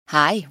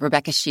Hi,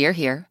 Rebecca Shear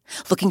here.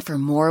 Looking for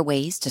more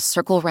ways to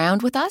circle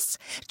round with us?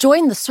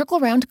 Join the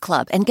Circle Round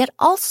Club and get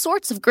all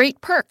sorts of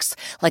great perks,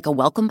 like a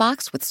welcome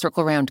box with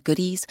Circle Round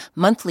goodies,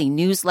 monthly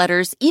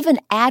newsletters, even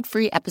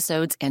ad-free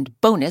episodes,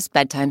 and bonus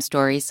bedtime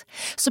stories.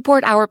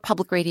 Support our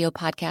public radio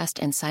podcast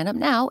and sign up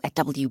now at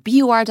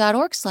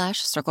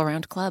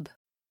wbur.org/circleroundclub.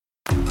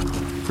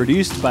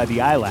 Produced by the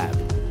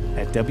iLab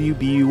at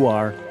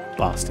WBUR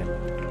Boston.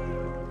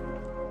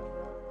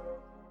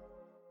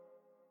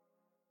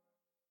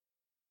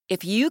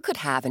 If you could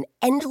have an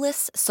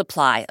endless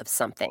supply of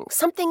something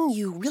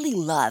you really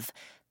love,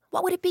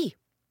 what would it be?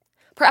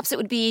 Perhaps it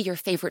would be your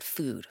favorite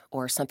food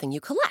or something you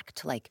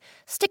collect, like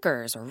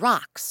stickers or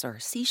rocks or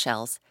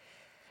seashells.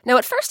 Now,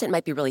 at first, it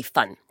might be really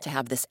fun to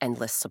have this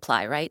endless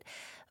supply, right?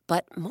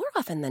 But more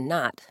often than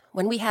not,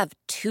 when we have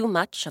too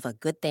much of a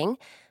good thing,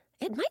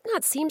 it might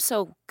not seem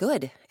so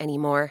good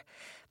anymore.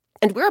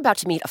 And we're about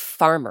to meet a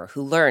farmer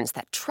who learns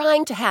that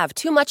trying to have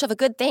too much of a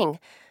good thing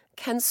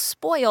can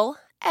spoil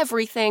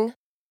everything.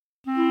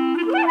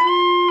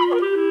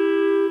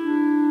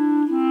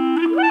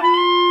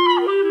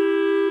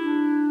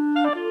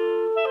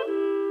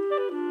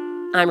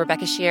 I'm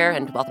Rebecca Shear,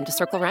 and welcome to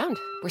Circle Round,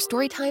 where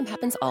story time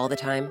happens all the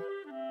time.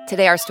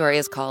 Today our story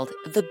is called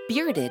The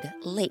Bearded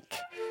Lake.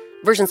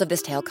 Versions of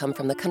this tale come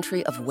from the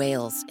country of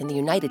Wales in the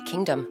United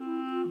Kingdom.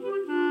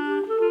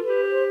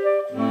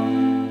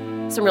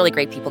 Some really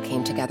great people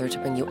came together to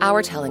bring you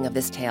our telling of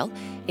this tale,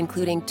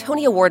 including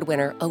Tony Award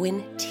winner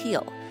Owen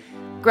Teale.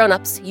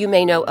 Grown-ups, you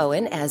may know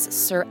Owen as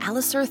Sir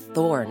Alliser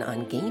Thorne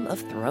on Game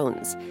of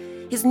Thrones.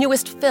 His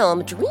newest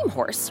film, Dream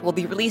Horse, will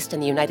be released in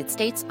the United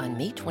States on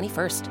May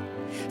 21st.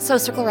 So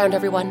circle around,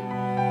 everyone,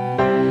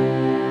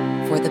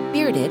 for The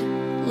Bearded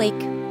Lake.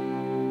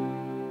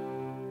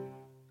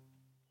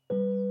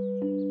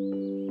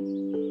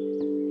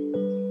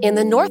 In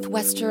the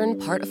northwestern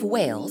part of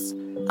Wales,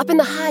 up in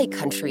the high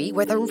country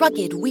where the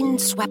rugged,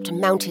 wind-swept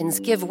mountains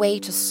give way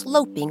to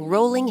sloping,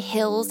 rolling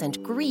hills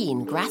and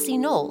green, grassy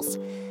knolls,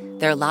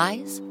 there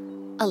lies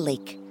a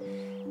lake.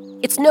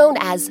 It's known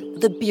as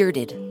the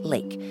Bearded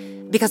Lake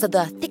because of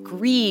the thick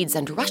reeds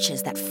and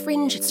rushes that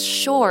fringe its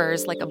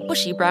shores like a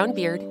bushy brown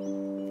beard.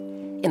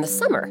 In the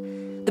summer,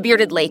 the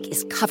Bearded Lake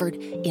is covered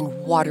in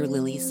water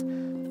lilies,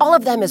 all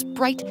of them as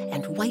bright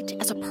and white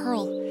as a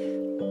pearl.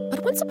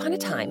 But once upon a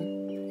time,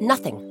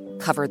 nothing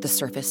covered the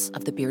surface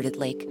of the Bearded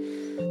Lake.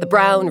 The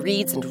brown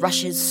reeds and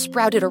rushes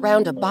sprouted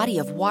around a body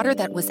of water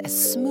that was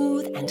as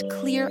smooth and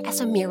clear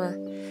as a mirror.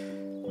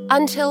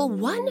 Until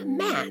one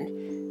man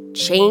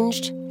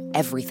changed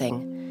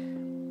everything.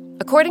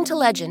 According to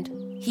legend,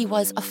 he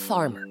was a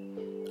farmer,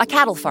 a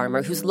cattle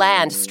farmer whose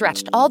land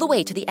stretched all the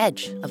way to the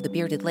edge of the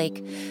Bearded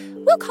Lake.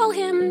 We'll call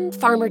him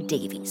Farmer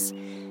Davies.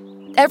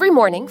 Every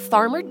morning,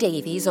 Farmer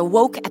Davies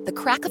awoke at the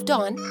crack of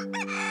dawn.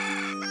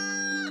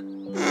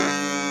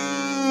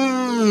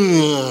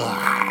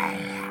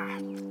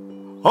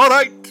 All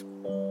right,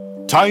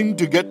 time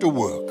to get to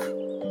work.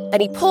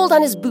 And he pulled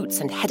on his boots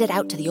and headed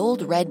out to the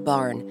old red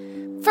barn.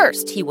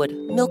 First, he would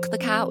milk the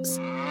cows.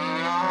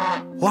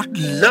 What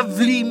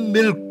lovely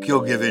milk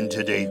you're giving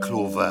today,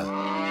 Clover.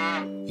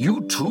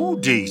 You too,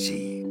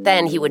 Daisy.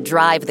 Then he would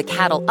drive the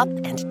cattle up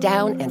and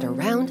down and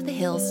around the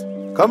hills.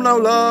 Come now,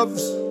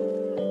 loves.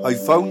 I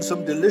found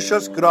some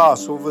delicious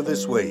grass over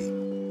this way.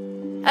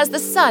 As the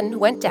sun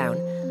went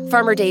down,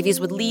 Farmer Davies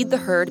would lead the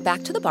herd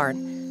back to the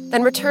barn,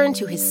 then return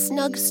to his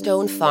snug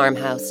stone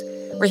farmhouse,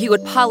 where he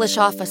would polish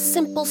off a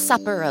simple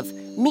supper of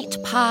meat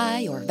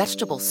pie or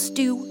vegetable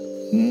stew.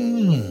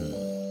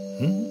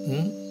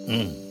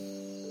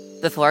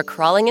 Before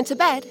crawling into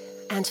bed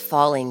and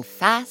falling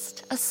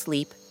fast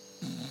asleep.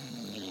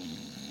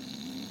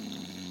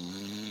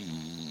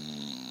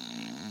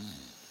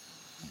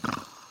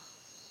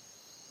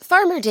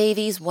 Farmer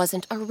Davies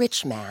wasn't a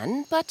rich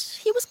man, but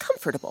he was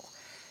comfortable.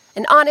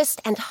 An honest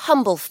and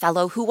humble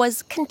fellow who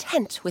was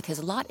content with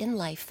his lot in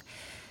life.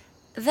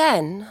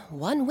 Then,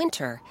 one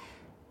winter,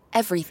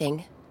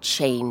 everything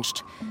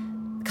changed.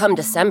 Come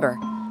December,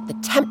 the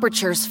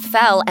temperatures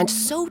fell, and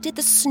so did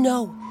the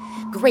snow.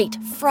 Great,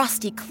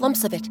 frosty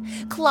clumps of it,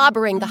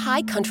 clobbering the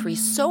high country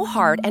so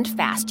hard and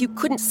fast you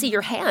couldn't see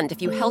your hand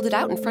if you held it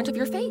out in front of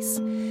your face.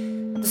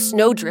 The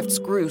snowdrifts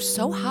grew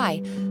so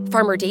high,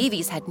 Farmer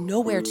Davies had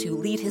nowhere to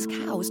lead his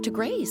cows to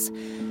graze.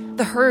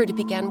 The herd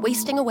began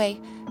wasting away,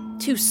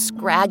 too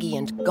scraggy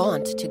and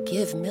gaunt to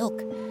give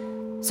milk.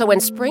 So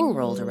when spring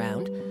rolled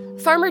around,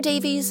 Farmer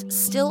Davies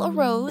still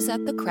arose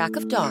at the crack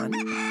of dawn.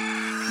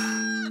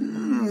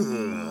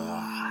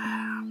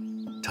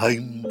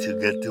 Time to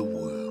get to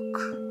work.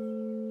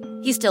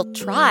 He still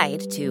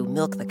tried to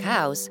milk the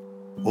cows.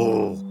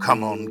 Oh,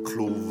 come on,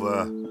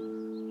 Clover.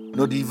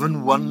 Not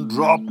even one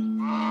drop.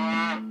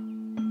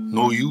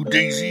 No, you,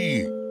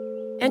 Daisy.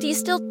 And he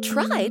still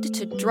tried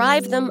to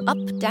drive them up,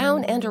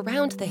 down, and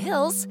around the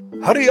hills.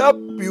 Hurry up,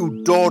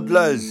 you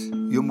dawdlers.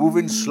 You're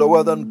moving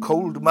slower than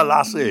cold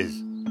molasses.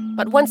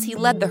 But once he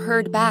led the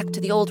herd back to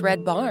the old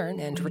red barn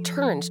and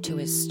returned to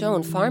his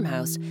stone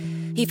farmhouse,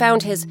 he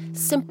found his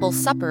simple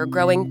supper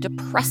growing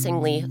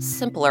depressingly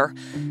simpler.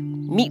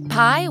 Meat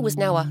pie was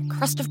now a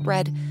crust of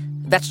bread.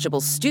 Vegetable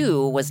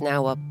stew was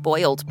now a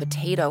boiled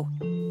potato.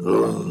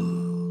 Oh,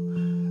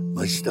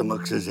 my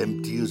stomach's as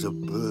empty as a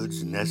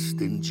bird's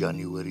nest in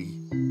January.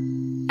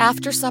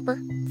 After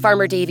supper,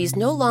 Farmer Davies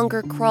no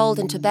longer crawled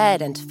into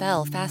bed and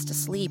fell fast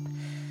asleep.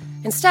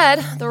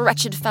 Instead, the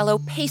wretched fellow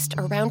paced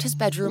around his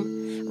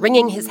bedroom,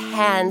 wringing his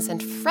hands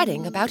and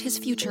fretting about his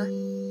future.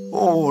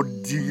 Oh,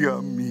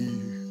 dear me.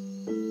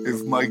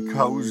 If my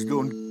cows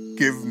don't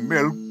give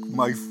milk,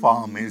 my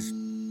farm is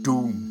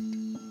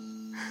doomed.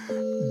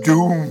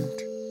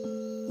 Doomed.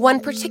 One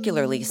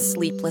particularly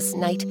sleepless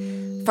night,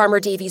 Farmer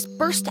Davies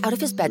burst out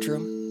of his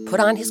bedroom, put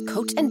on his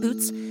coat and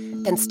boots,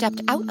 then stepped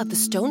out of the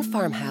stone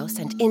farmhouse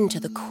and into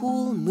the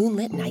cool,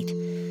 moonlit night.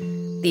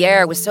 The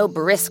air was so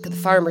brisk the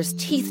farmer's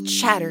teeth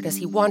chattered as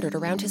he wandered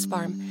around his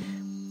farm.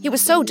 He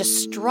was so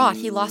distraught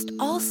he lost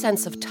all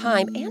sense of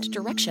time and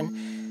direction,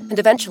 and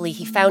eventually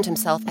he found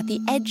himself at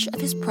the edge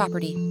of his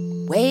property,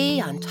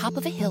 way on top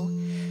of a hill.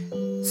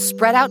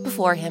 Spread out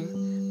before him,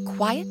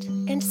 quiet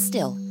and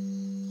still,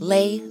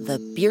 lay the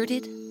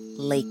bearded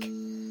lake.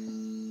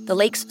 The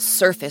lake's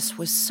surface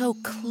was so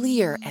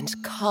clear and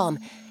calm,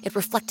 it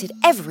reflected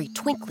every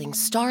twinkling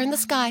star in the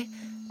sky,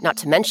 not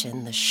to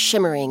mention the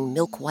shimmering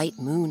milk-white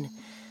moon.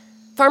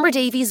 Farmer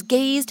Davies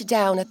gazed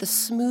down at the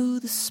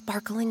smooth,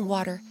 sparkling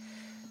water.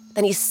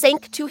 Then he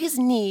sank to his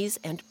knees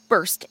and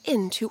burst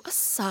into a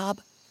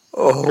sob.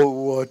 Oh,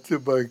 what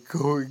am I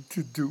going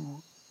to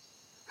do?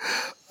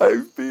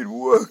 I've been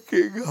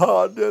working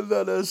harder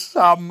than a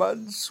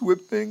salmon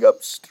swimming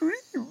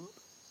upstream.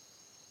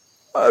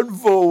 And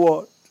for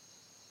what?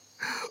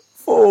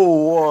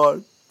 For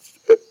what?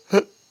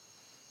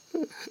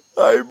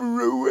 I'm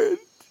ruined.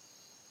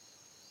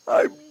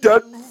 I'm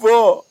done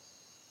for.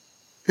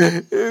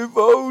 If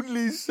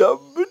only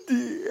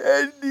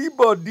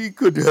anybody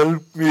could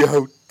help me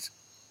out.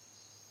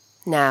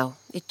 Now,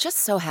 it just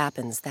so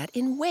happens that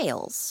in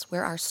Wales,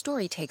 where our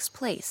story takes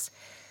place,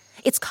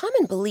 it's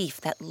common belief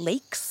that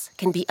lakes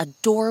can be a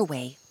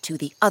doorway to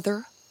the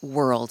other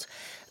world,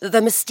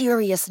 the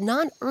mysterious,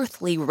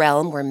 non-earthly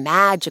realm where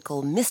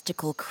magical,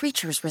 mystical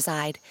creatures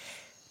reside.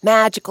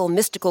 Magical,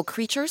 mystical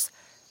creatures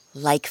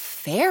like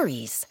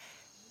fairies.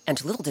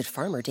 And little did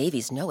Farmer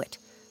Davies know it,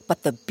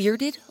 but the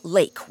bearded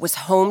lake was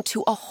home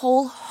to a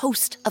whole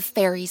host of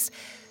fairies.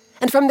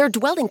 And from their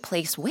dwelling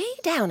place way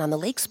down on the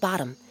lake's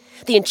bottom,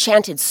 the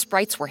enchanted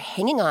sprites were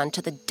hanging on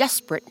to the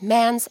desperate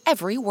man's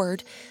every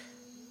word.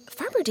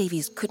 Farmer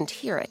Davies couldn't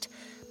hear it,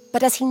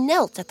 but as he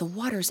knelt at the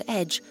water's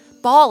edge,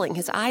 bawling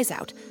his eyes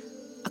out,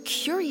 a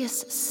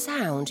curious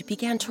sound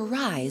began to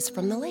rise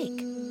from the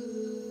lake.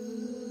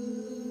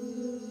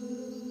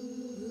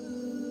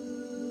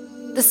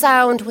 The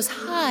sound was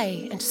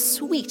high and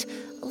sweet,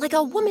 like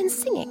a woman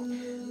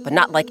singing, but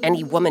not like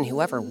any woman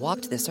who ever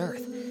walked this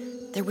earth.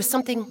 There was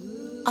something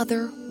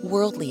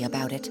otherworldly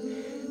about it.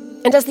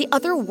 And as the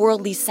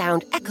otherworldly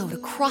sound echoed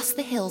across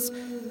the hills,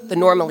 the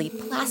normally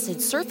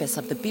placid surface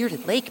of the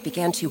bearded lake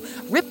began to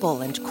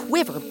ripple and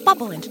quiver,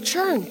 bubble and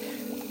churn.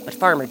 But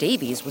Farmer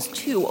Davies was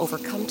too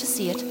overcome to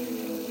see it.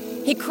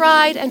 He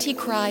cried, and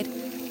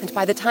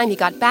by the time he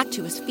got back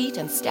to his feet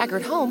and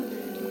staggered home,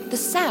 the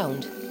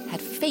sound had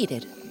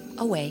faded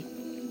away.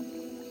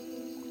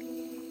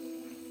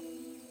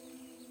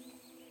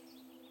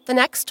 The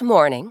next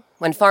morning,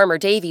 when Farmer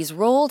Davies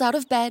rolled out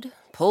of bed,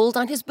 pulled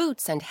on his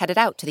boots, and headed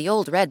out to the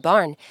old red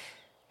barn,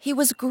 he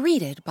was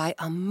greeted by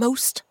a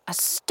most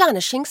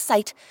astonishing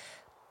sight,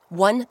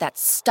 one that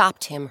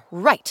stopped him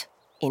right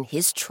in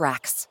his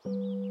tracks.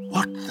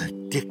 What the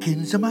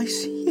dickens am I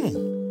seeing?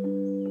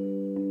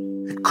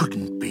 It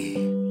couldn't be.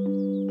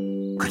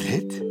 Could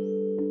it?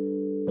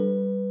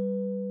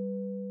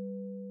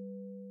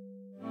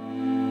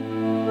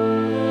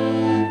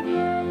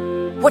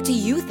 What do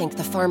you think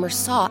the farmer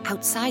saw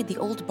outside the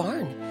old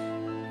barn?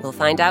 We'll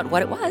find out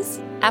what it was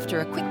after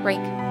a quick break.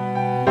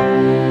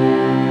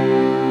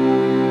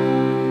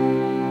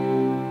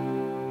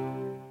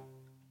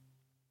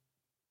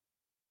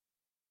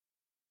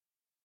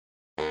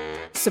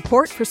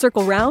 Support for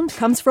Circle Round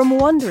comes from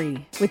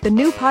Wondery, with the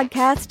new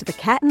podcast, The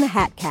Cat in the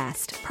Hat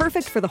Cast,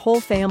 perfect for the whole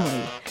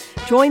family.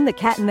 Join the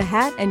Cat in the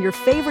Hat and your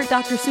favorite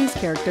Dr. Seuss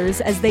characters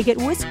as they get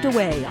whisked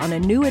away on a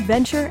new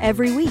adventure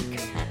every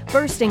week.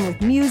 Bursting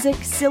with music,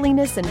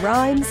 silliness, and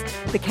rhymes,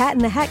 The Cat in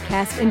the Hat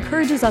Cast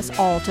encourages us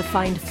all to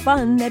find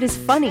fun that is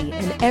funny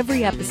in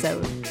every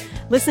episode.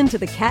 Listen to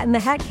The Cat in the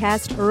Hat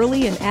Cast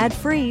early and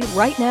ad-free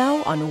right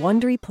now on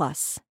Wondery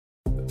Plus.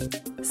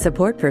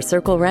 Support for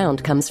Circle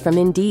Round comes from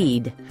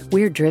Indeed.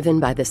 We're driven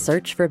by the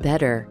search for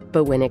better.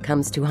 But when it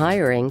comes to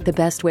hiring, the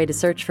best way to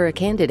search for a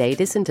candidate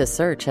isn't to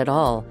search at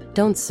all.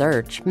 Don't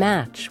search,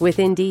 match with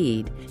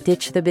Indeed.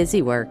 Ditch the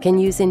busy work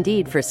and use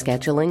Indeed for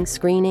scheduling,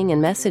 screening,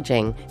 and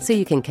messaging so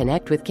you can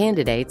connect with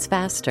candidates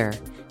faster.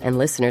 And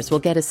listeners will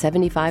get a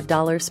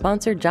 $75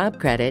 sponsored job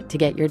credit to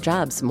get your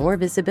jobs more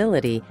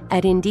visibility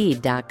at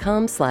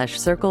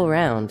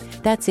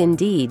Indeed.com/circleround. That's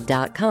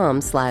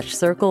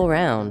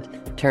Indeed.com/circleround.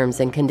 Terms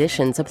and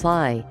conditions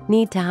apply.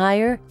 Need to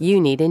hire? You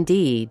need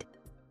Indeed.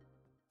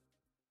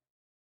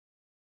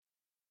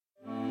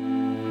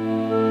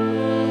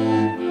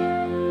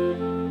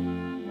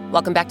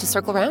 Welcome back to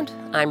Circle Round.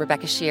 I'm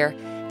Rebecca Shear.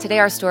 Today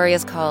our story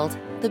is called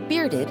The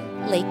Bearded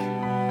Lake.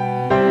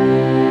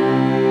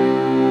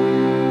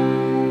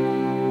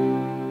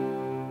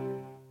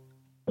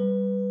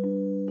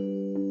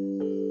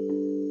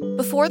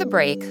 Before the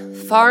break,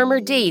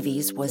 Farmer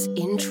Davies was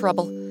in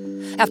trouble.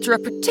 After a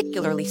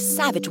particularly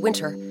savage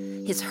winter,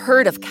 his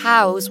herd of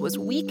cows was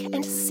weak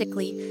and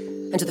sickly,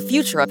 and the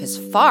future of his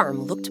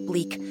farm looked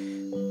bleak.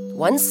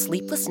 One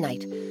sleepless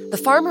night,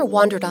 the farmer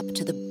wandered up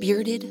to the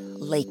Bearded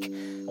Lake,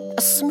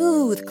 a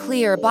smooth,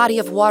 clear body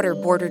of water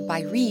bordered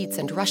by reeds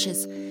and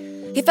rushes.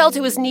 He fell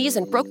to his knees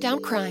and broke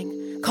down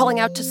crying, calling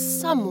out to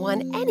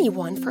someone,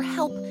 anyone, for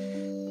help.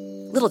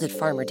 Little did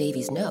Farmer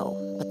Davies know,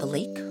 but the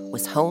lake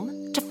was home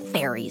to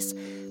fairies.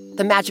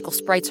 The magical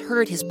sprites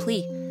heard his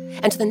plea,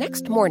 and the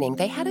next morning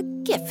they had a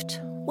gift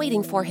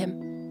waiting for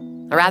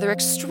him. A rather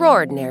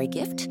extraordinary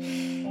gift.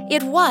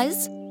 It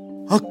was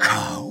A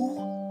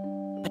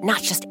cow? but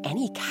not just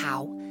any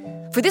cow.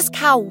 For this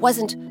cow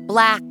wasn't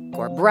black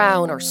or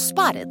brown or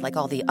spotted like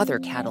all the other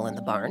cattle in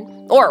the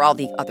barn, or all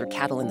the other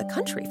cattle in the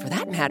country, for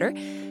that matter.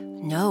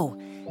 No,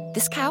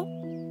 this cow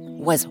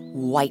was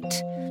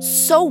white.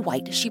 So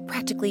white she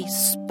practically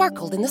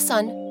sparkled in the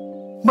sun.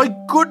 My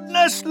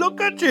goodness, look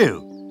at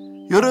you.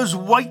 You're as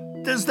white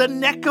as the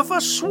neck of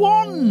a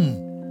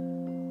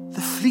swan,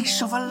 the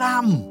fleece of a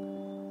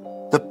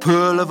lamb, the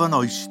pearl of an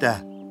oyster.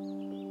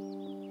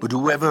 But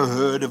who ever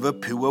heard of a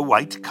pure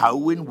white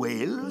cow in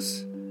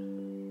Wales?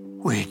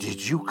 Where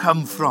did you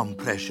come from,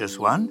 precious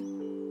one?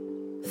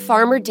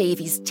 Farmer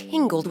Davies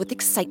tingled with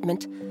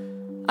excitement.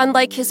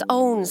 Unlike his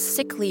own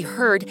sickly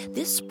herd,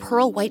 this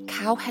pearl-white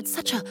cow had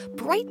such a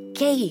bright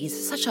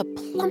gaze, such a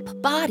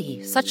plump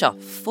body, such a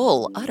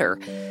full udder.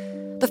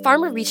 The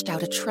farmer reached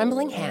out a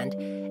trembling hand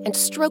and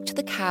stroked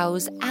the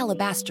cow's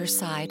alabaster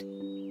side.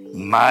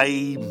 My,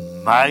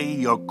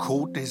 your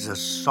coat is as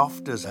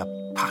soft as a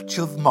patch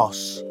of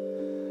moss,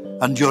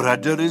 and your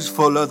udder is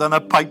fuller than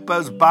a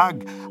piper's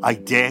bag. I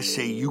dare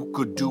say you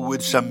could do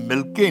with some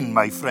milking,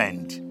 my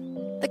friend.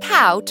 The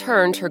cow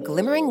turned her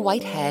glimmering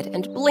white head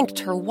and blinked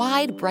her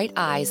wide, bright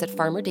eyes at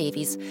Farmer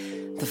Davies.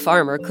 The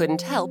farmer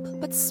couldn't help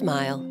but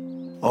smile.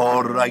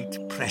 All right,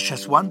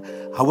 precious one,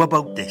 how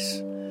about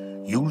this?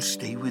 You'll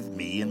stay with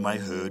me and my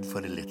herd for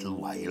a little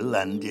while,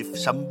 and if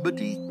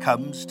somebody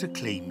comes to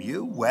claim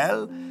you,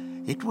 well,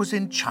 it was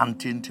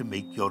enchanting to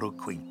make your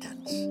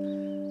acquaintance.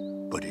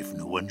 But if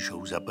no one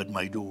shows up at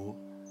my door,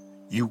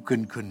 you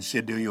can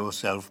consider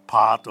yourself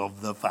part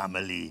of the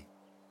family.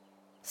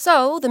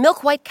 So the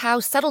milk-white cow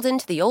settled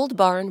into the old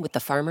barn with the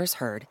farmer's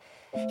herd.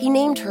 He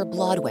named her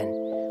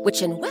Blodwen,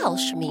 which in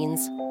Welsh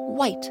means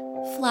white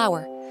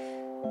flower.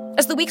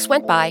 As the weeks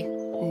went by,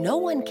 no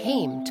one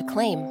came to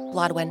claim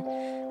Blodwen,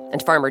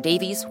 and Farmer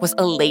Davies was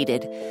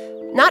elated.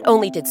 Not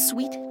only did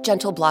sweet,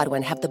 gentle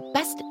Blodwen have the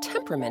best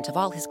temperament of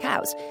all his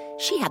cows,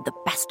 she had the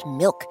best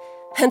milk,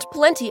 and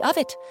plenty of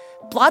it.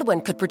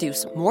 Blodwen could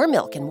produce more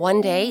milk in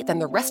one day than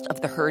the rest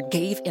of the herd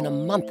gave in a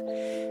month.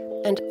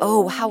 And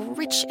oh, how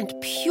rich and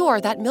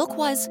pure that milk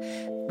was.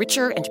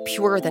 Richer and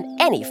purer than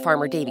any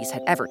Farmer Davies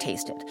had ever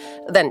tasted.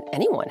 Than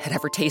anyone had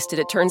ever tasted,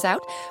 it turns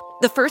out.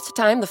 The first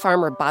time the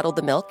farmer bottled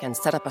the milk and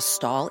set up a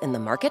stall in the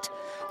market,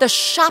 the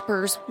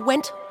shoppers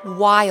went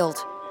wild.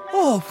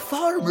 Oh,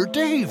 Farmer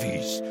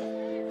Davies,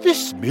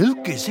 this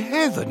milk is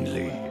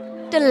heavenly.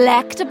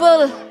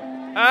 Delectable.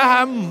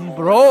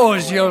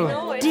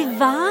 Ambrosial.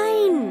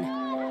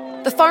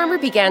 Divine. The farmer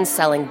began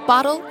selling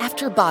bottle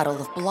after bottle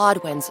of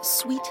Blodwen's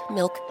sweet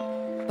milk.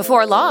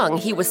 Before long,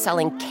 he was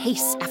selling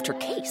case after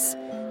case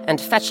and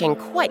fetching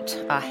quite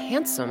a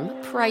handsome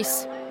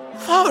price.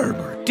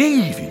 Farmer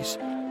Davies,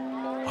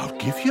 I'll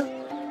give you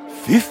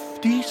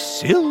 50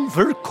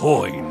 silver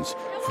coins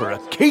for a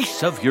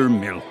case of your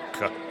milk.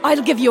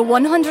 I'll give you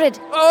 100.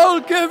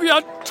 I'll give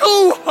you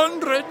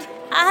 200.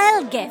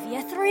 I'll give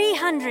you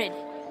 300.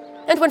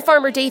 And when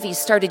Farmer Davies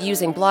started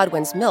using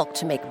Blodwen's milk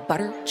to make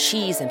butter,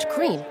 cheese, and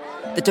cream,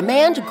 the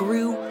demand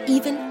grew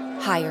even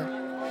higher.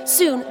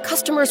 Soon,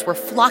 customers were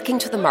flocking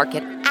to the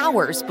market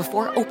hours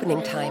before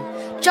opening time,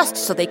 just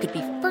so they could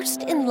be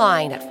first in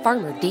line at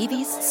Farmer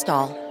Davies'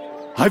 stall.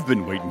 I've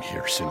been waiting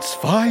here since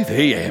 5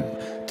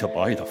 a.m. to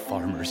buy the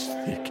farmer's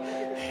thick,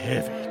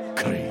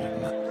 heavy cream.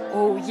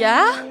 Oh,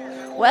 yeah?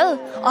 Well,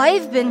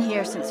 I've been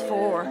here since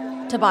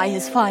 4 to buy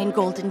his fine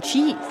golden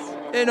cheese.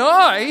 And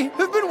I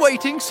have been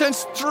waiting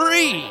since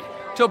 3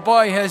 to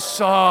buy his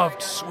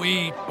soft,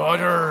 sweet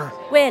butter.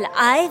 Well,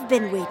 I've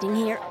been waiting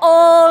here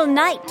all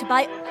night to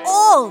buy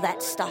all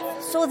that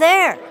stuff, so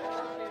there.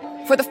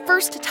 For the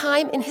first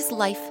time in his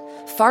life,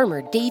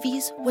 Farmer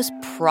Davies was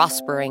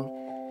prospering.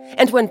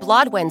 And when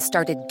Blodwen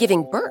started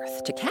giving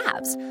birth to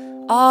calves,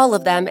 all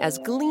of them as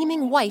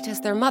gleaming white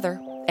as their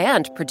mother,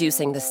 and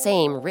producing the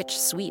same rich,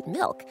 sweet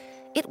milk,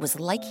 it was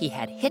like he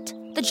had hit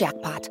the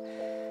jackpot.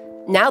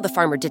 Now the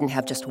farmer didn't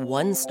have just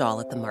one stall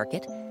at the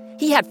market.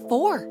 He had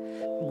 4.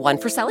 One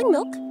for selling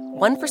milk,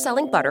 one for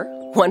selling butter,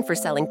 one for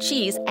selling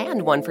cheese,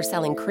 and one for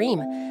selling cream.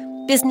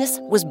 Business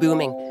was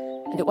booming,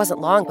 and it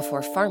wasn't long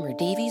before Farmer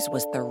Davies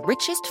was the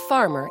richest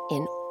farmer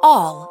in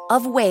all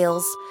of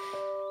Wales.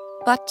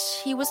 But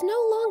he was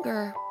no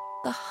longer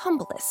the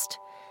humblest.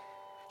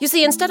 You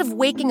see, instead of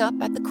waking up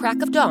at the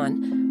crack of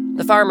dawn,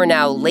 the farmer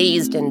now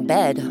lazed in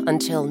bed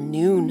until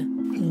noon.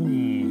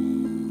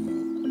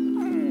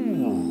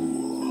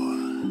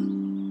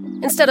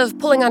 Instead of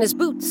pulling on his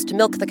boots to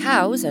milk the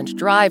cows and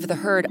drive the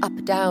herd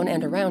up, down,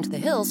 and around the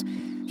hills,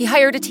 he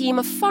hired a team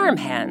of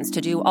farmhands to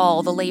do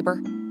all the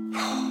labor.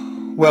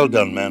 Well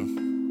done, man.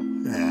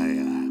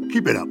 Yeah.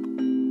 Keep it up.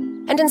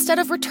 And instead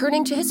of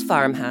returning to his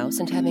farmhouse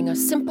and having a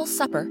simple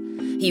supper,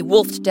 he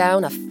wolfed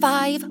down a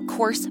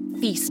 5-course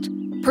feast,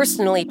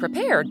 personally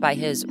prepared by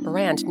his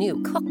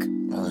brand-new cook.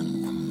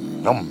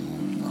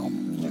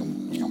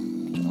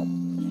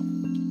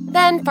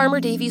 Then Farmer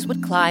Davies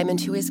would climb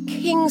into his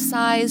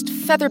king-sized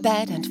feather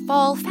bed and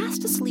fall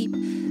fast asleep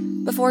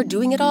before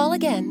doing it all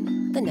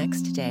again the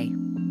next day.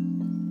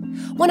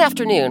 One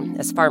afternoon,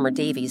 as Farmer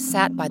Davies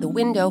sat by the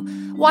window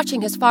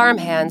watching his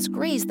farmhands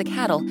graze the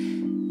cattle,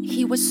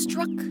 he was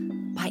struck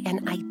by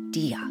an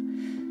idea.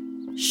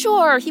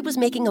 Sure, he was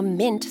making a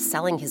mint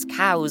selling his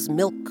cows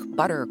milk,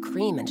 butter,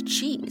 cream, and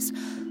cheese.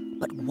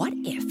 But what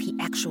if he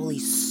actually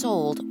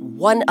sold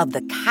one of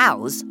the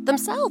cows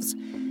themselves?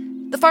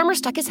 The farmer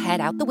stuck his head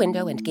out the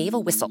window and gave a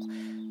whistle.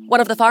 One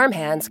of the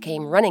farmhands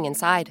came running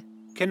inside.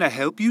 Can I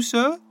help you,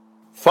 sir?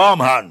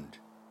 Farmhand,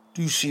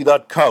 do you see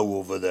that cow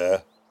over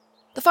there?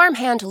 The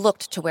farmhand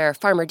looked to where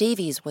Farmer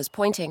Davies was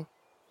pointing.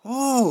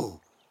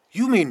 Oh,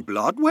 you mean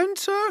Blodwen,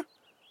 sir?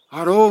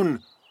 Our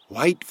own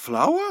white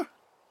flower?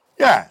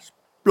 Yes,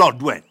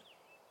 Blodwen.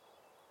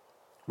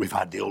 We've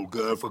had the old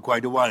girl for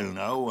quite a while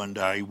now, and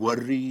I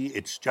worry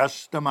it's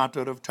just a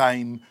matter of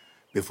time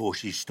before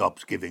she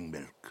stops giving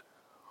milk.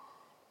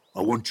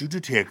 I want you to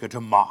take her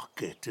to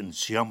market and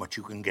see how much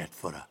you can get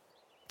for her.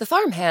 The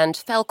farmhand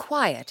fell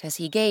quiet as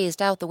he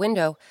gazed out the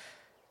window.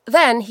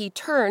 Then he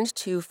turned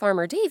to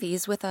Farmer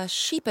Davies with a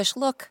sheepish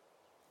look.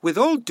 With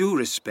all due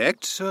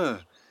respect,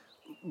 sir,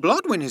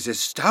 Blodwen is as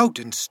stout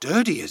and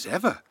sturdy as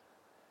ever.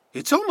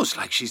 It's almost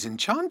like she's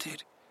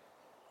enchanted.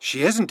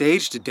 She hasn't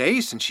aged a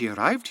day since she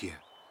arrived here.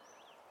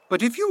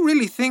 But if you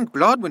really think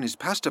Blodwen is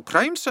past her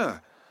prime,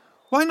 sir,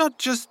 why not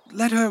just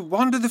let her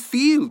wander the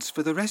fields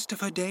for the rest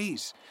of her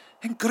days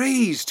and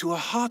graze to her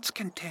heart's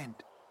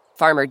content?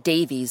 Farmer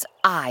Davies'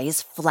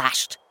 eyes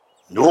flashed.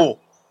 No,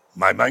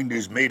 my mind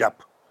is made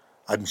up.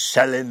 I'm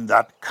selling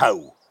that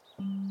cow.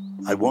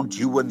 I want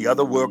you and the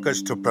other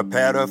workers to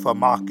prepare her for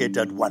market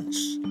at once.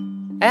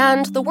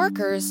 And the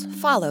workers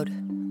followed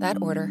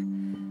that order.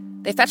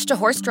 They fetched a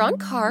horse-drawn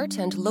cart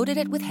and loaded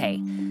it with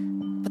hay.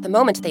 But the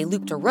moment they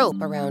looped a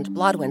rope around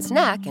Blodwen's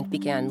neck and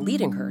began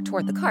leading her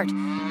toward the cart,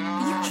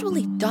 the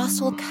usually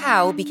docile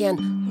cow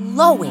began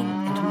lowing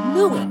and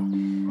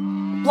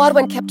mooing.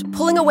 Blodwen kept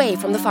pulling away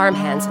from the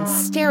farmhands and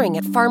staring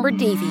at Farmer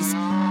Davies,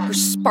 her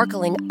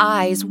sparkling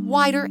eyes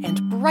wider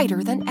and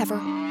brighter than ever.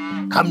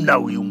 Come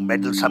now, you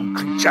meddlesome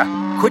creature.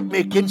 Quit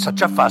making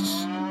such a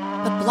fuss.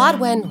 But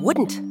Blodwen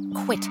wouldn't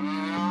quit.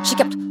 She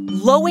kept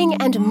lowing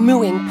and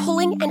mooing,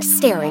 pulling and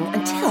staring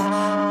until,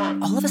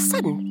 all of a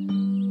sudden,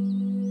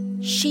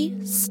 she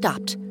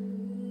stopped.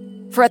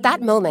 For at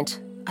that moment,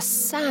 a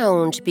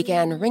sound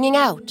began ringing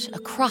out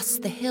across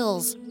the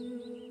hills.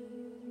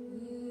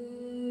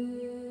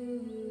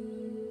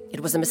 It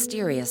was a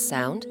mysterious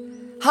sound,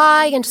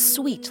 high and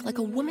sweet like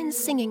a woman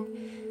singing.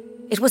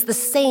 It was the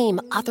same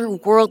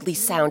otherworldly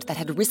sound that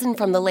had risen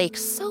from the lake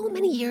so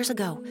many years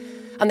ago,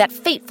 on that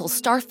fateful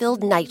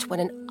star-filled night when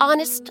an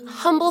honest,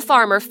 humble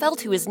farmer fell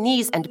to his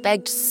knees and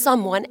begged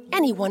someone,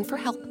 anyone, for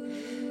help.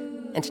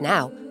 And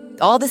now,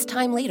 all this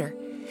time later,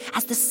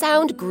 as the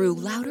sound grew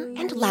louder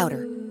and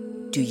louder,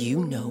 do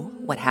you know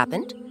what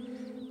happened?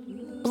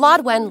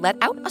 Blodwen let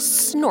out a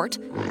snort.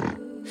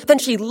 Then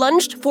she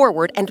lunged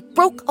forward and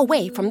broke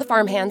away from the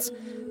farmhands.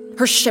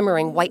 Her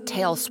shimmering white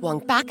tail swung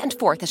back and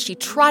forth as she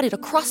trotted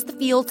across the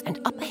fields and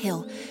up a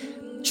hill.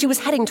 She was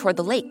heading toward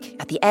the lake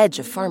at the edge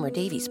of Farmer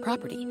Davies'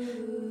 property,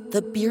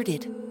 the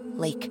Bearded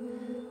Lake.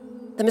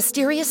 The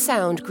mysterious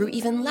sound grew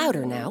even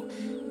louder now,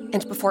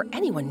 and before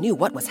anyone knew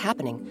what was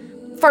happening,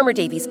 Farmer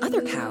Davies'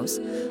 other cows,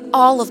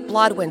 all of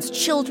Blodwen's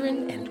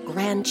children and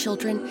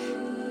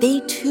grandchildren, they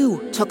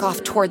too took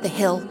off toward the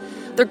hill,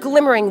 their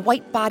glimmering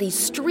white bodies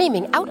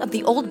streaming out of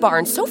the old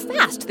barn so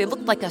fast they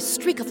looked like a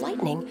streak of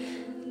lightning.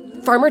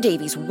 Farmer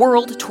Davies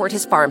whirled toward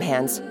his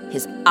farmhands,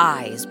 his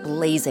eyes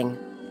blazing.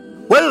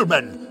 Well,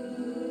 men,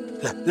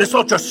 let's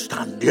not just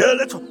stand here.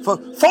 Let's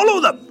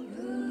follow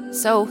them.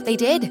 So they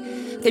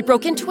did. They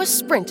broke into a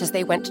sprint as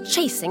they went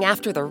chasing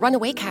after the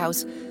runaway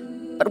cows.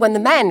 But when the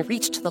men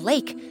reached the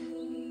lake,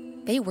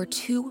 they were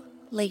too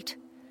late.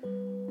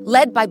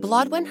 Led by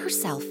Blodwen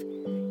herself,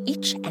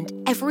 each and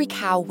every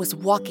cow was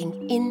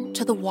walking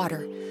into the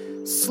water,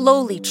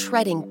 slowly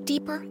treading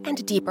deeper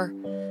and deeper,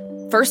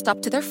 first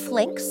up to their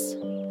flanks,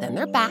 then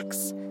their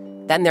backs,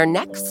 then their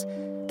necks,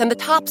 then the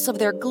tops of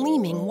their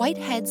gleaming white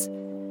heads.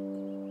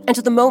 And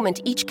the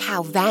moment each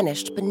cow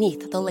vanished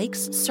beneath the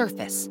lake's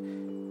surface,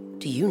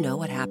 do you know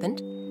what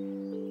happened?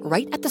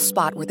 Right at the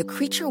spot where the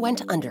creature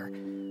went under,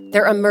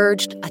 there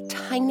emerged a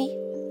tiny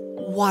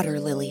water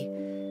lily.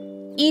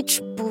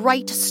 Each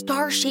bright,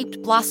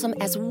 star-shaped blossom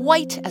as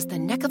white as the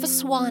neck of a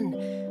swan,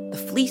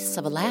 the fleece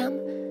of a lamb,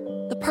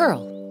 the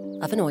pearl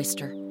of an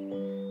oyster.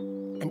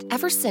 And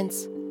ever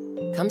since,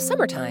 come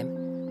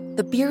summertime,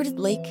 the bearded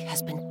lake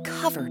has been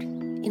covered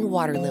in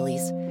water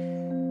lilies,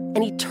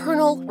 an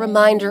eternal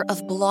reminder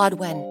of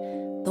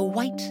Blodwen, the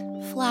white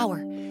flower,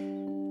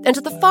 and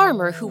the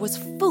farmer who was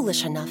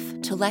foolish enough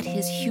to let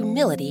his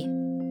humility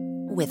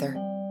wither.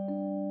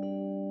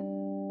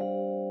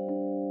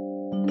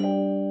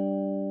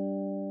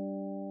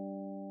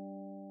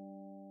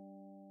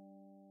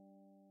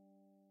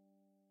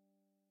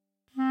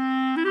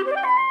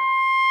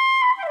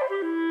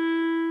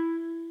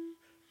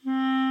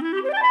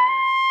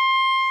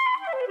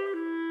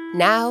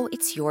 Now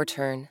it's your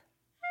turn.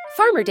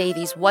 Farmer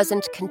Davies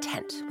wasn't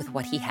content with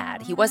what he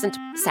had. He wasn't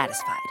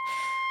satisfied.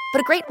 But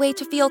a great way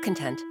to feel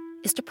content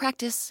is to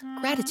practice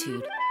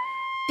gratitude.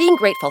 Being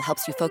grateful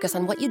helps you focus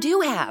on what you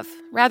do have,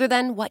 rather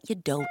than what you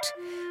don't.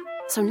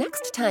 So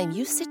next time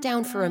you sit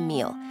down for a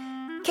meal,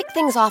 kick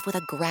things off with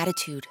a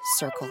gratitude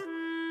circle.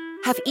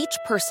 Have each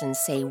person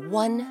say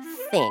one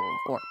thing,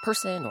 or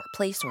person, or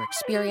place, or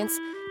experience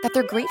that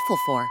they're grateful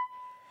for.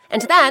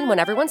 And then, when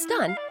everyone's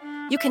done,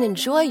 you can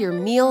enjoy your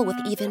meal with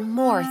even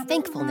more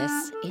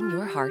thankfulness in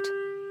your heart.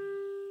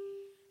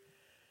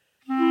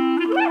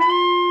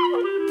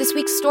 This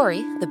week's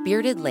story, The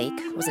Bearded Lake,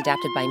 was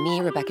adapted by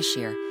me, Rebecca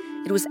Shear.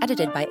 It was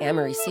edited by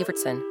Anne-Marie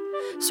Sievertson.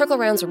 Circle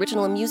Round's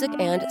original music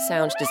and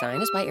sound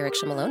design is by Eric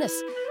Shimalonis.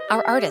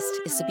 Our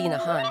artist is Sabina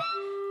Hahn.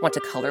 Want to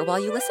color while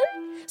you listen?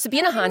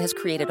 Sabina Hahn has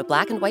created a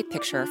black and white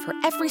picture for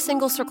every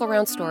single Circle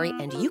Round story,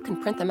 and you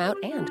can print them out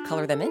and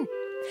color them in.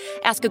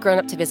 Ask a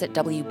grown-up to visit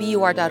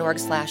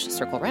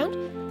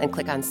wbur.org/circleround, then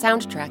click on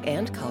soundtrack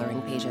and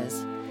coloring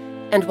pages.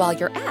 And while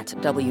you're at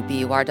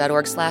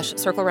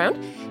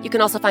wbur.org/circleround, you can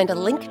also find a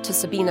link to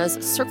Sabina's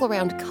Circle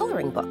Round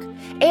coloring book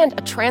and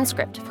a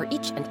transcript for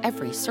each and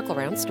every Circle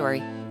Round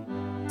story.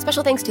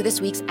 Special thanks to this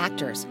week's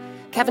actors: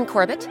 Kevin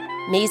Corbett,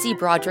 Maisie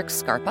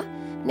Broderick-Scarpa,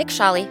 Nick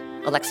Shawley,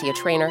 Alexia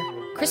Traynor,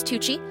 Chris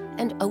Tucci,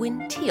 and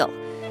Owen Teale.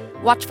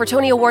 Watch for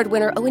Tony Award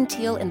winner Owen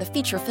Teale in the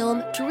feature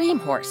film Dream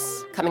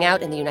Horse, coming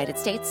out in the United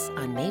States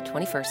on May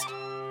 21st.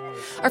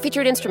 Our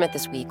featured instrument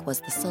this week was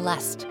the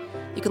Celeste.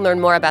 You can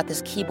learn more about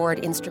this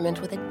keyboard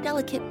instrument with a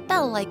delicate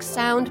bell-like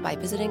sound by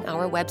visiting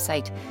our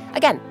website.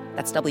 Again,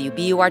 that's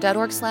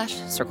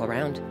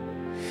wbur.org/circleround.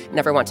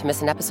 Never want to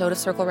miss an episode of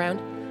Circle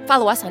Round?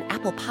 Follow us on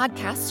Apple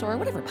Podcasts or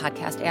whatever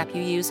podcast app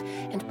you use.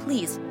 And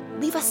please,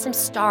 leave us some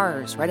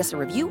stars, write us a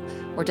review,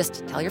 or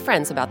just tell your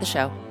friends about the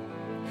show.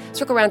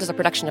 Circle Round is a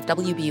production of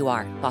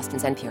WBUR,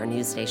 Boston's NPR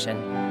news station.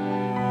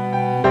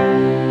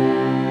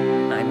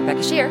 I'm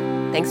Rebecca Shear.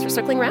 Thanks for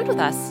circling around with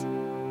us.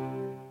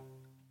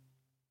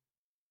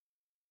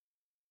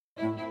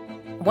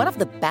 One of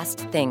the best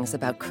things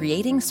about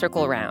creating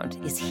Circle Round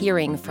is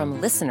hearing from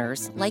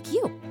listeners like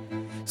you.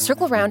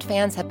 Circle Round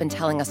fans have been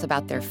telling us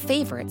about their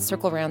favorite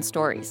Circle Round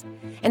stories,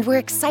 and we're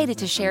excited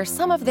to share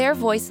some of their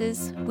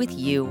voices with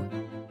you.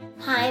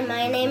 Hi,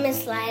 my name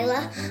is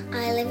Lila.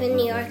 I live in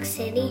New York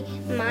City.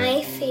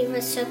 My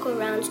favorite Circle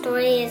Round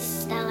story is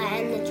Stella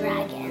and the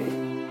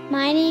Dragon.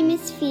 My name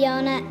is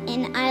Fiona,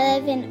 and I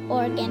live in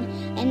Oregon.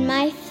 And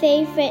my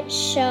favorite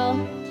show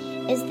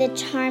is The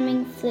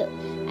Charming Flute.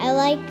 I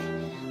like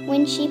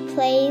when she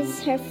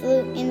plays her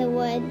flute in the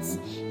woods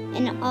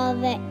and all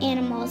the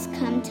animals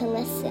come to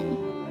listen.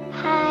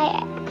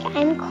 Hi,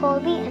 I'm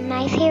Colby, and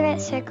my favorite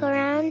Circle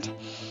Round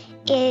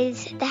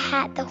is The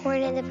Hat, the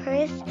Horn, and the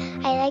Purse.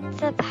 I like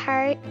the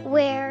part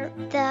where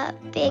the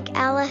big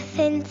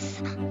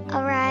elephants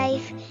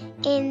arrive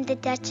in the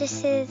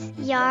Duchess's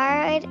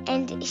yard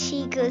and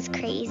she goes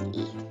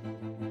crazy.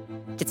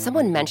 Did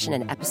someone mention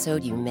an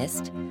episode you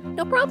missed?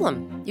 No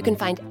problem. You can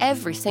find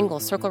every single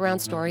Circle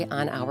Round story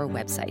on our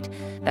website.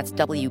 That's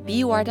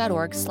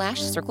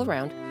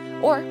wbur.org/circleround,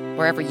 or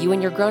wherever you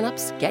and your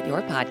grown-ups get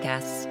your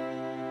podcasts.